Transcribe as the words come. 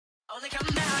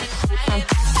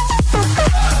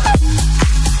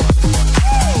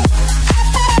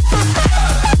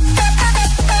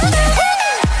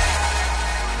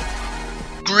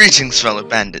Greetings fellow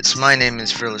bandits, my name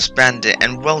is Bandit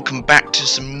and welcome back to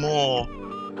some more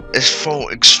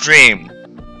Asphalt Xtreme.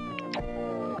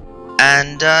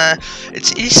 And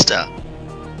it's Easter,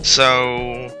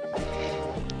 so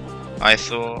I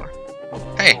thought,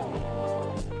 hey,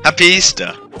 happy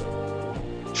Easter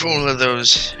for all of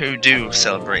those who do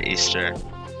celebrate Easter.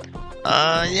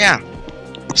 Yeah,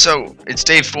 so it's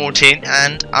day 14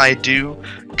 and I do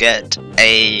get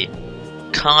a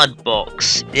card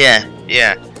box. Yeah,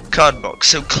 card box.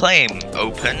 So claim,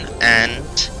 open,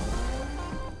 and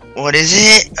what is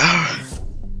it? Oh,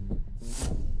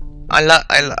 I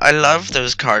love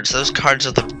those cards. Those cards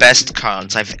are the best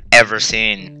cards I've ever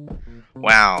seen.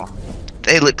 Wow,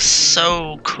 they look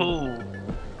so cool.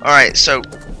 All right, so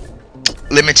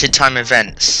limited time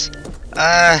events.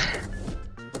 Well,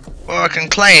 I can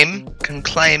claim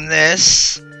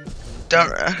this.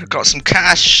 Got some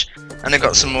cash, and I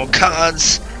got some more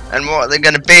cards. And what are they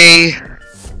gonna be?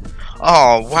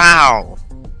 Oh wow,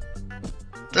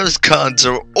 those cards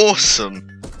are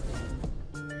awesome.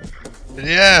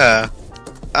 Yeah.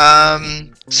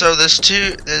 So there's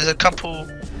a couple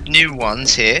new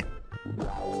ones here.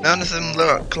 None of them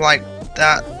look like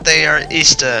that. They are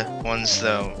Easter ones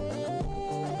though.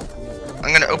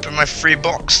 I'm gonna open my free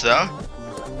box though.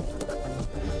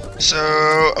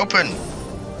 So open.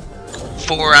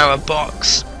 4-hour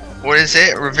box. What is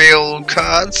it? Reveal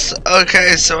cards?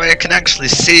 Okay, so I can actually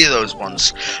see those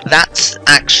ones. It's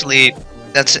actually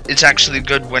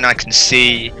good when I can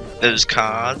see those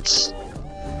cards,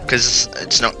 because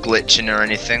it's not glitching or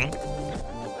anything.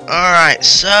 Alright,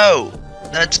 so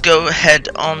let's go ahead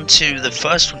on to the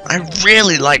first one. I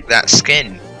really like that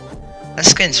skin. That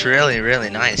skin's really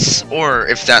nice. Or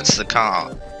if that's the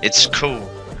car, it's cool.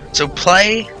 So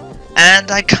play, and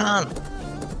I can't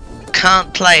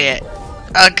play it.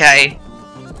 Okay.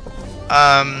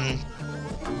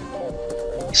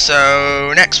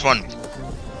 So next one.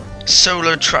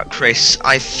 Solo truck race.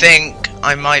 I think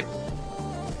I might.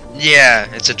 Yeah,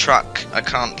 it's a truck. I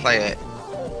can't play it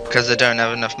because I don't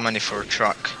have enough money for a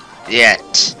truck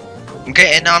yet. I'm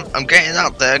getting up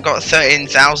there. Got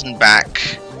 13,000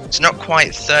 back. It's not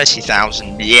quite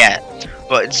 30,000 yet,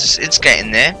 but it's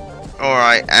getting there. All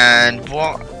right, and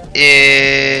what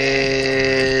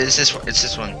is this one? It's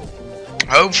this one.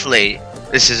 Hopefully,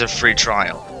 this is a free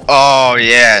trial. Oh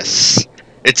yes,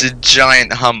 it's a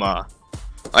giant Hummer.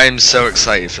 I am so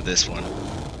excited for this one.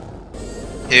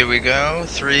 Here we go.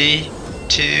 3,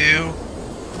 2,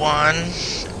 1.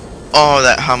 Oh,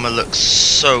 that Hummer looks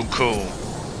so cool.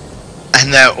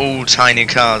 And they're all tiny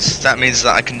cars. That means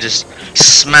that I can just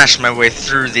smash my way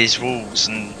through these walls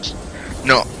and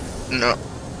not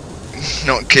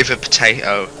give a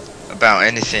potato about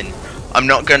anything. I'm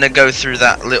not gonna go through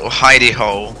that little hidey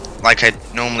hole like I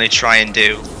normally try and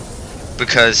do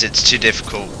because it's too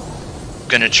difficult.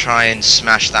 Gonna try and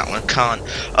smash that one. Can't.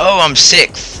 Oh, I'm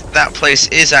 6th. That place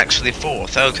is actually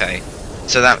 4th. Okay,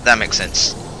 so that makes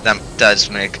sense. That does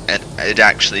make it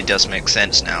actually does make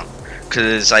sense now,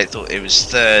 because I thought it was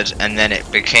 3rd and then it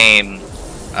became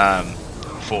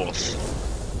 4th.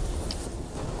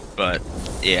 But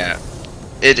yeah,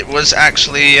 it was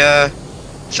actually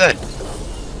 3rd.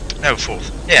 No,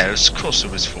 4th. Yeah, of course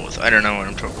it was 4th. I don't know what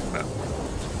I'm talking about.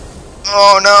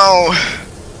 Oh no!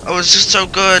 I was just so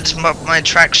good. My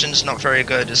traction's not very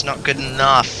good. It's not good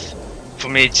enough for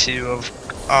me to have.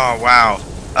 Oh wow.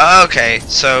 Okay,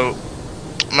 so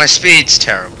my speed's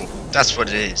terrible. That's what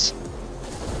it is.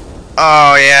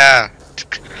 Oh yeah.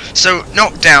 So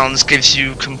knockdowns gives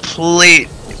you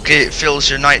it fills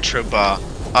your nitro bar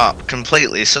up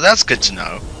completely. So that's good to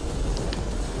know.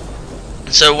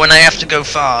 So when I have to go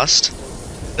fast,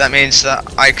 that means that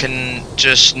I can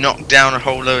just knock down a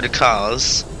whole load of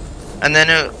cars, and then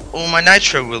all my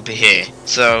nitro will be here.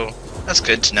 So that's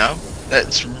good to know.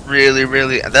 That's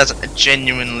that's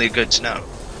genuinely good to know,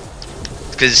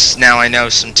 because now I know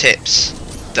some tips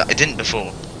that I didn't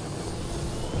before.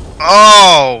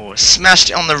 Oh, smashed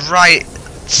it on the right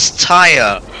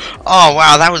tire. Oh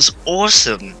wow, that was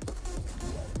awesome,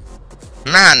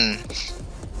 man.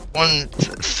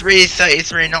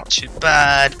 333, not too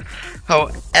bad.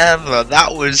 However,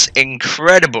 that was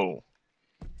incredible.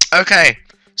 Okay,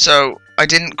 so I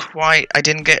didn't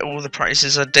get all the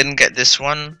prizes. I didn't get this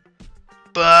one,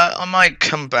 but I might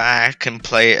come back and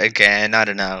play it again. I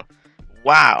don't know.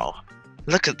 Wow,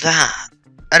 look at that.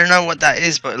 I don't know what that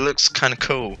is, but it looks kind of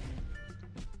cool.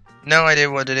 No idea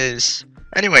what it is.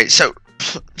 Anyway, so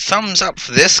thumbs up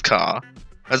for this car.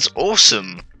 That's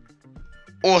awesome.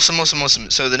 Awesome, awesome, awesome.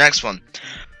 So the next one.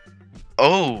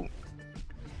 Oh.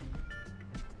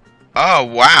 Oh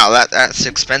wow, that's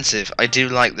expensive. I do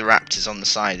like the raptors on the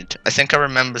side. I think I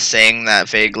remember saying that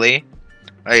vaguely.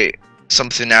 Like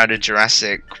something out of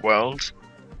Jurassic World.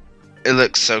 It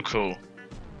looks so cool.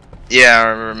 Yeah, I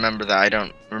remember that. I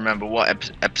don't remember what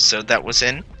episode that was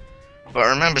in, but I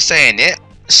remember saying it.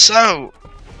 So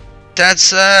that's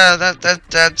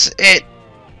that's it.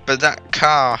 But that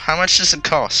car, how much does it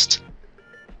cost?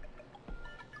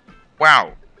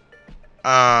 Wow.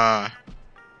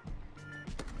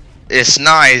 It's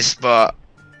nice, but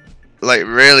like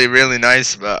really, really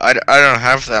nice. But I don't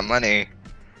have that money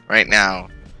right now.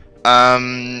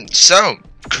 So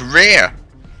career.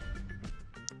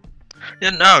 Yeah,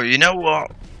 no, you know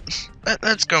what?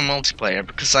 Let's go multiplayer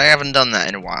because I haven't done that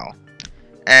in a while.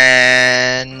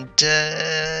 And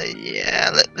yeah,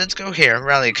 let's go here,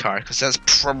 rally car, because that's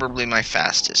probably my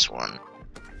fastest one.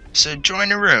 So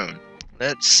join a room.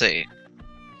 Let's see.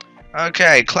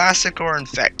 Okay, classic or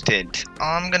infected?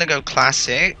 I'm gonna go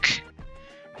classic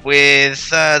with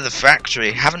the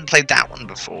factory. Haven't played that one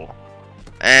before.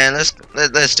 And let's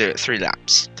do it. 3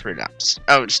 laps. 3 laps.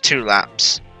 Oh, it's 2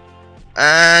 laps.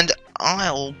 And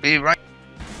I'll be right.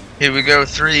 Here we go.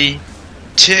 3,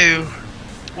 2,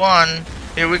 1.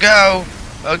 Here we go.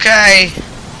 Okay.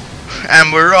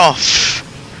 And we're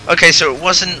off. Okay, so it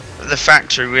wasn't the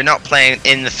factory. We're not playing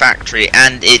in the factory,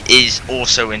 and it is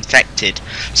also infected.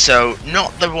 So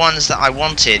not the ones that I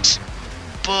wanted,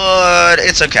 but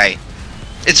it's okay.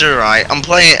 It's alright. I'm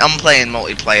playing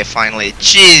multiplayer finally.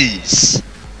 Jeez.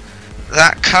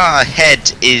 That car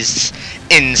ahead is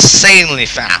insanely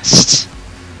fast.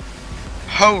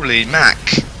 Holy mac.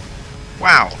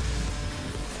 Wow.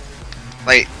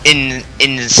 Like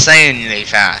insanely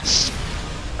fast.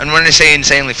 And when I say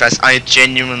insanely fast, I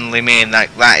genuinely mean that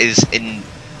is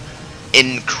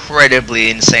incredibly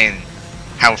insane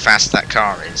how fast that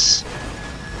car is.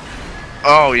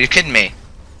 Oh, you're kidding me.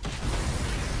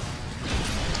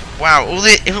 Wow, all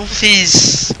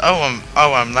these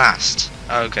I'm last.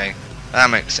 Okay. That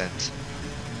makes sense.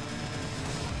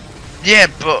 Yeah,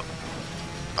 but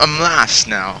I'm last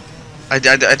now. I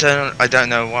don't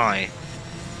know why.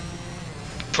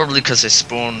 Probably because I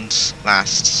spawned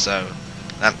last, so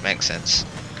that makes sense.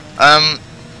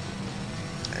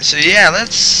 So yeah,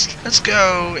 let's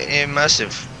go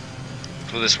immersive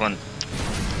for this one.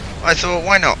 I thought,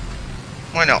 why not?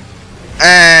 Why not?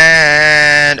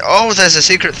 And oh, there's a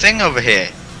secret thing over here.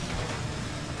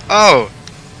 Oh.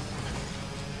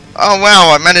 Oh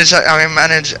wow!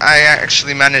 I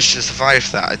actually managed to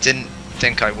survive that. I didn't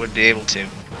think I would be able to,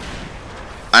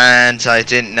 and I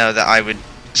didn't know that I would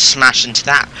smash into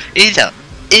that either.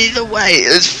 Either way,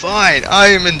 it's fine. I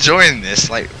am enjoying this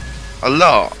like a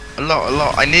lot.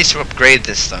 I need to upgrade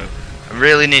this though. I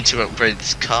really need to upgrade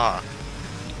this car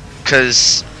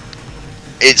because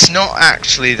it's not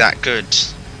actually that good.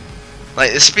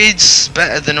 Like the speed's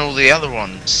better than all the other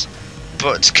ones,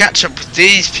 but to catch up with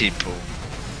these people.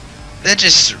 They're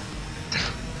just...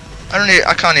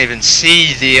 I can't even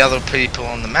see the other people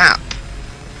on the map.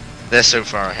 They're so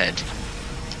far ahead.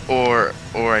 Or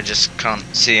I just can't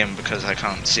see them because I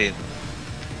can't see them.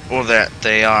 Or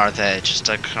they are there, just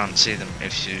I can't see them,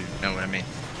 if you know what I mean.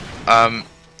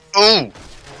 Oh!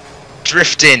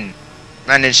 Drifting!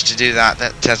 Managed to do that.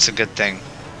 That's a good thing.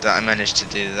 That I managed to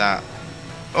do that.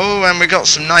 Oh, and we got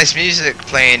some nice music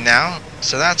playing now.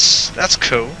 So that's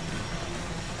cool.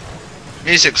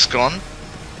 Music's gone.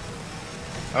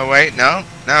 Oh wait, no,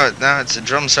 it's a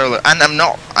drum solo, and I'm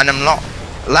not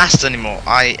last anymore.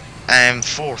 I am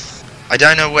 4th. I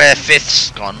don't know where 5th's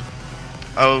gone.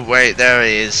 Oh wait, there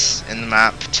he is in the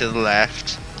map to the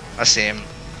left. I see him.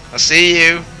 I see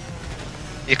you.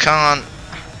 You can't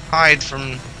hide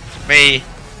from me.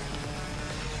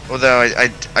 Although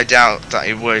I doubt that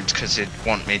he would, because he'd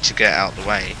want me to get out of the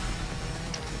way.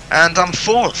 And I'm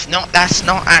 4th. That's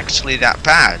not actually that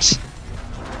bad.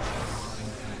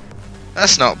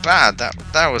 That's not bad.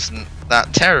 That wasn't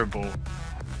that terrible.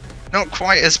 Not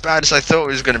quite as bad as I thought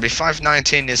it was going to be.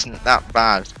 519 isn't that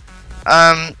bad.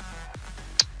 I'm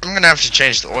gonna have to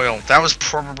change the oil. That was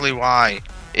probably why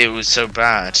it was so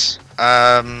bad. So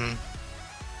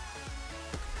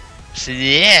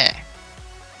yeah.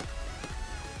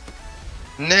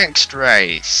 Next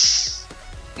race.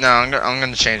 No, I'm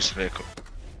gonna change the vehicle,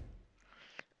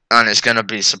 and it's gonna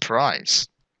be a surprise.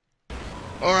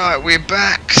 Alright, we're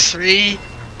back. 3,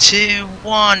 2,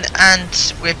 1,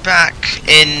 and we're back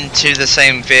into the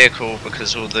same vehicle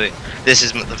because this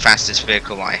is the fastest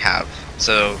vehicle I have.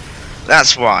 So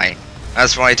that's why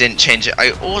I didn't change it.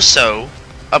 I also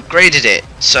upgraded it,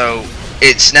 so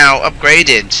it's now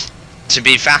upgraded to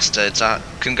be faster. It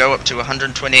can go up to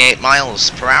 128 miles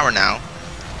per hour now.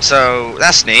 So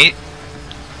that's neat.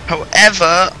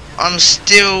 However, I'm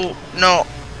still not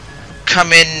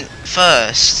coming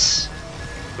first,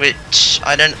 which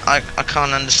I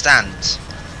can't understand.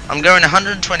 I'm going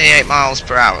 128 miles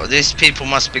per hour. These people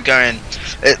must be going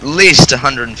at least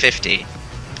 150.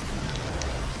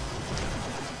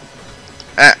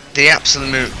 At the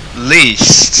absolute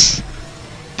least.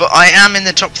 But I am in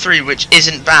the top 3, which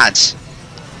isn't bad.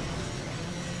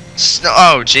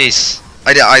 Oh jeez,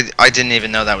 I didn't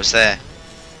even know that was there.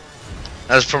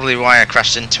 That was probably why I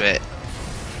crashed into it.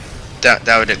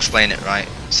 That would explain it, right?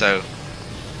 So,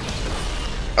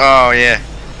 oh yeah,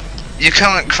 you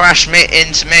can't crash me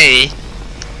into me.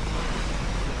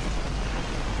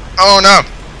 Oh no!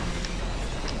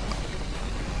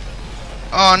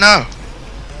 Oh no!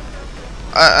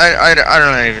 I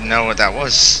don't even know what that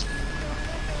was.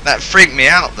 That freaked me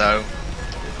out though.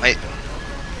 Like,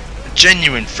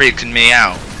 genuine freaking me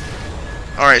out.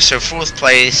 Alright, so 4th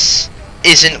place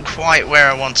isn't quite where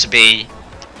I want to be,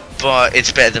 but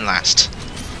it's better than last.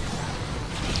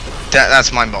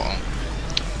 That's my motto.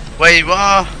 Where you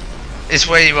are is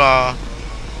where you are,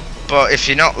 but if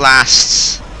you're not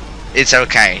last, it's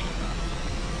okay.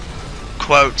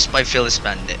 Quote by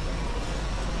Bandit.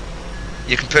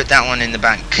 You can put that one in the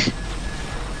bank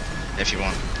if you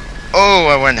want. Oh,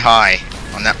 I went high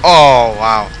on that. Oh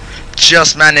wow,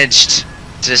 just managed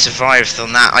to survive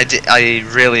on that. I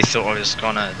really thought I was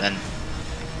gonna then.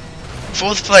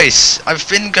 4th place. I've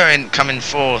been coming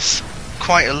 4th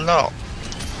quite a lot.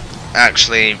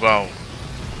 Actually, well,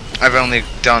 I've only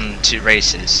done 2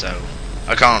 races, so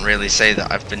I can't really say that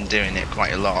I've been doing it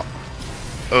quite a lot.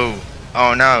 Oh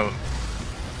no.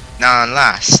 Now I'm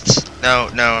last. No,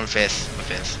 I'm 5th.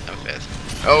 I'm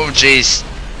 5th. Oh jeez,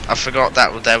 I forgot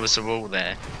that there was a wall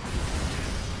there.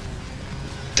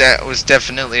 That was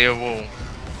definitely a wall.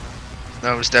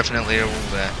 There was definitely a wall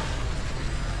there.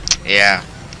 Yeah.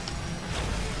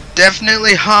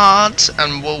 Definitely hard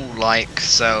and wall-like,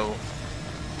 so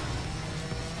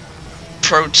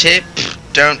pro tip,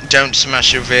 don't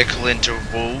smash your vehicle into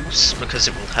walls because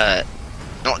it will hurt.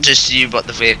 Not just you but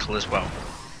the vehicle as well.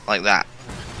 Like that.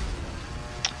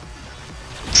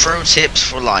 Pro tips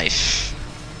for life.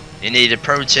 You need a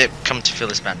pro tip, come to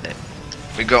Phyllis Bandit.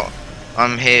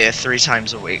 I'm here 3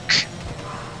 times a week.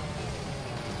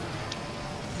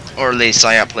 Or at least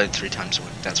I upload 3 times a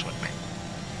week, that's what I mean.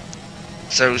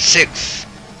 So 6th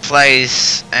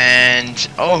place and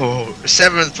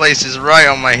 7th place is right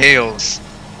on my heels.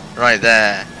 Right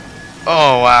there.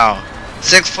 Oh wow.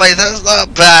 6th place, that's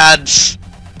not bad.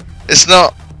 It's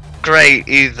not great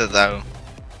either though.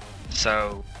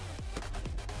 So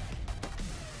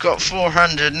got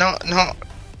 400, not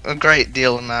a great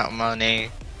deal amount of money,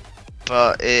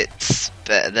 but it's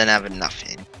better than having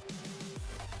nothing.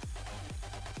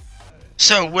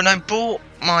 So when I bought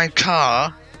my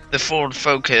car, the Ford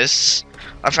Focus,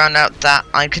 I found out that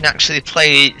I can actually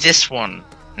play this one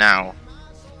now.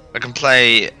 I can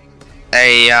play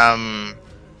a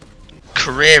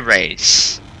career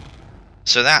race,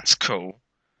 so that's cool.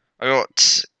 I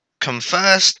got come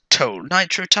first, total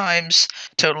nitro times,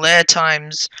 total air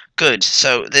times, good.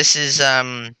 So this is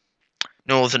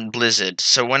Northern Blizzard.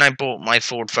 So when I bought my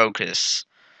Ford Focus,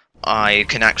 I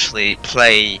can actually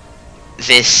play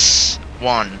this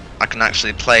one. I can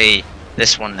actually play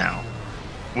this one now,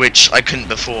 which I couldn't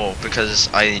before because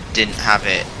I didn't have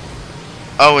it.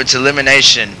 Oh, it's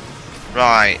elimination,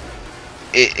 right?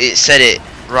 It said it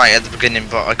right at the beginning,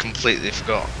 but I completely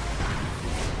forgot.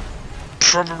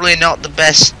 Probably not the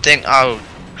best thing. Oh,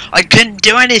 I couldn't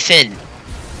do anything.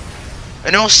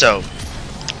 And also,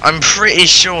 I'm pretty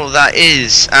sure that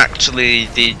is actually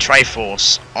the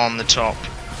Triforce on the top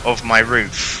of my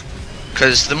roof,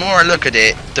 because the more I look at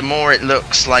it, the more it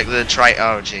looks like the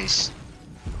oh jeez.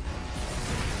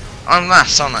 I'm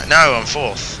last, aren't I? No, I'm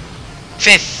 4th.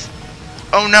 5th.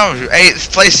 Oh no,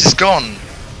 8th place is gone.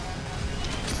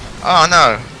 Oh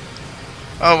no.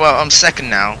 Oh well, I'm 2nd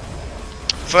now.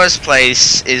 1st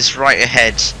place is right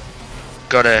ahead.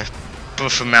 Gotta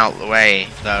buff him out the way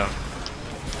though.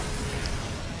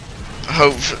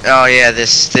 Oh yeah,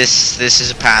 this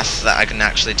is a path that I can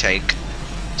actually take.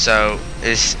 So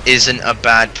this isn't a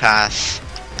bad path.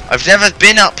 I've never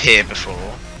been up here before.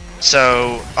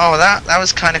 So, that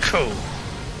was kind of cool.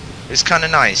 It was kind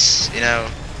of nice, you know,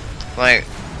 like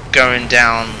going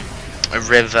down a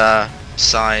river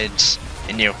side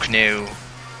in your canoe.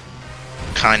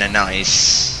 Kind of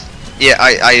nice. Yeah,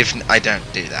 I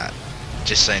don't do that.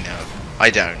 Just so you know, I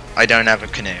don't have a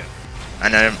canoe,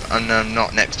 and I'm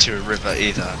not next to a river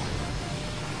either.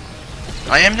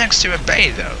 I am next to a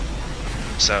bay though,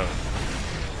 so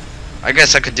I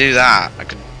guess I could do that. I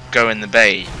could go in the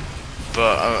bay,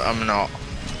 but I'm not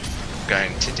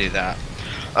going to do that.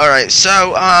 Alright,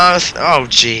 so, oh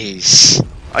jeez.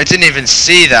 I didn't even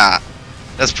see that.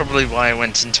 That's probably why I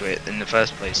went into it in the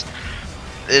first place.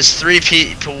 There's 3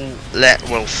 people left,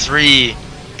 well, 3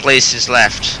 places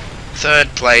left.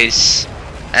 3rd place,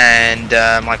 and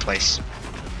my place.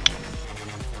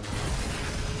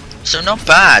 So not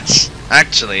bad,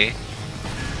 actually.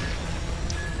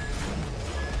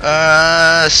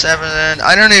 7.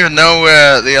 I don't even know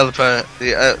where the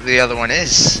other one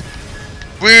is.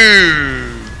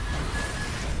 Woo!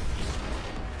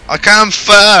 I come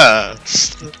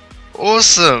first.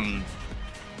 Awesome.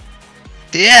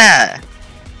 Yeah.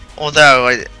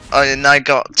 Although I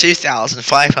got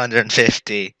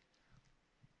 2,550.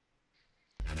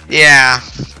 Yeah,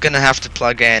 gonna have to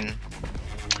plug in.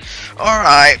 All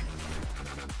right.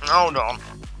 Hold on.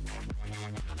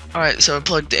 All right, so I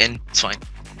plugged it in. It's fine.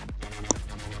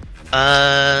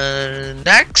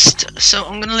 Next, so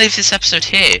I'm gonna leave this episode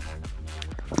here.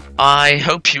 I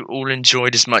hope you all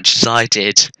enjoyed as much as I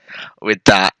did with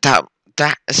that.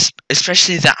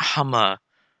 Especially that Hummer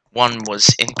one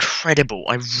was incredible.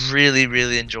 I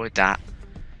really enjoyed that.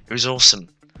 It was awesome.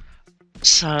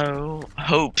 So,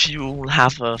 hope you all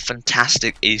have a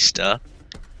fantastic Easter,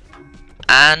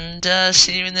 and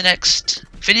see you in the next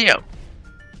video.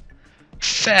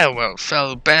 Farewell,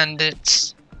 fellow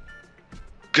bandits.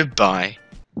 Goodbye.